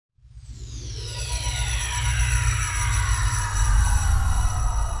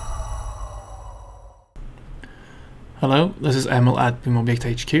Hello, this is Emil at BIMobject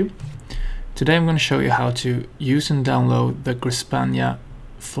HQ. Today I'm going to show you how to use and download the Grespania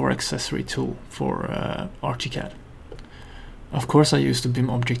floor accessory tool for ArchiCAD. Of course I use the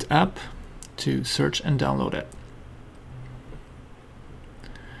BIMobject app to search and download it.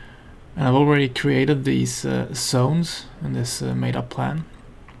 And I've already created these zones in this made-up plan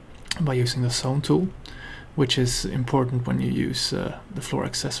by using the zone tool, which is important when you use the floor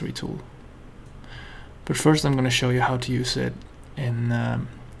accessory tool. But first I'm going to show you how to use it in an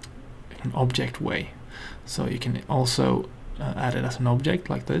object way. So you can also add it as an object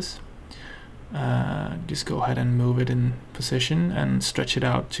like this. Just go ahead and move it in position and stretch it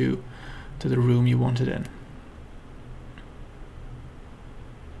out to the room you want it in.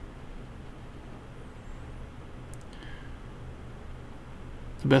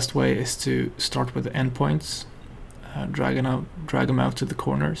 The best way is to start with the endpoints, drag them out to the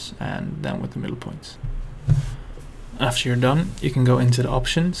corners, and then with the middle points. After you're done, you can go into the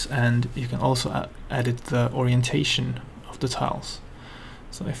options and you can also edit the orientation of the tiles.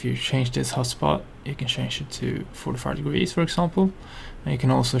 So if you change this hotspot, you can change it to 45 degrees, for example, and you can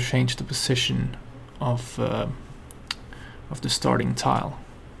also change the position of the starting tile.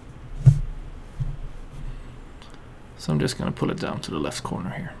 So I'm just going to pull it down to the left corner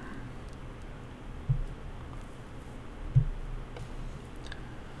here.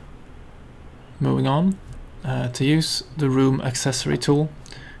 Moving on, to use the room accessory tool,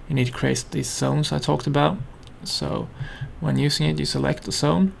 you need to create these zones I talked about. So when using it, you select the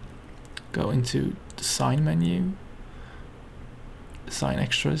zone, go into Design menu, Design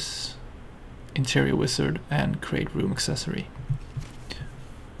Extras, Interior Wizard, and Create Room Accessory.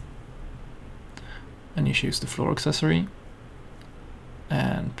 And you choose the floor accessory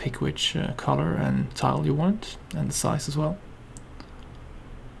and pick which color and tile you want, and the size as well.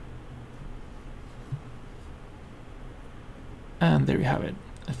 And there you have it.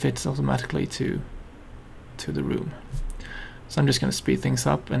 It fits automatically to the room. So I'm just going to speed things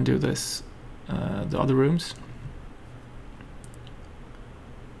up and do this the other rooms.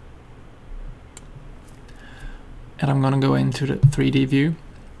 And I'm going to go into the 3D view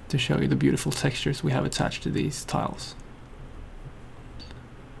to show you the beautiful textures we have attached to these tiles.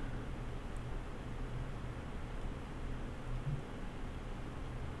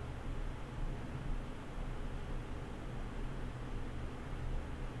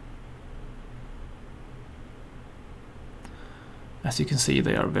 As you can see,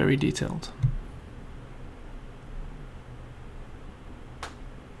 they are very detailed.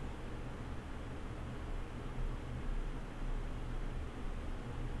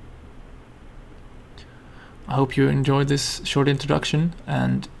 I hope you enjoyed this short introduction,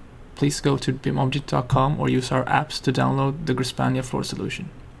 and please go to BIMobject.com or use our apps to download the Grespania floor solution.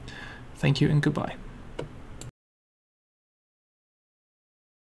 Thank you and goodbye.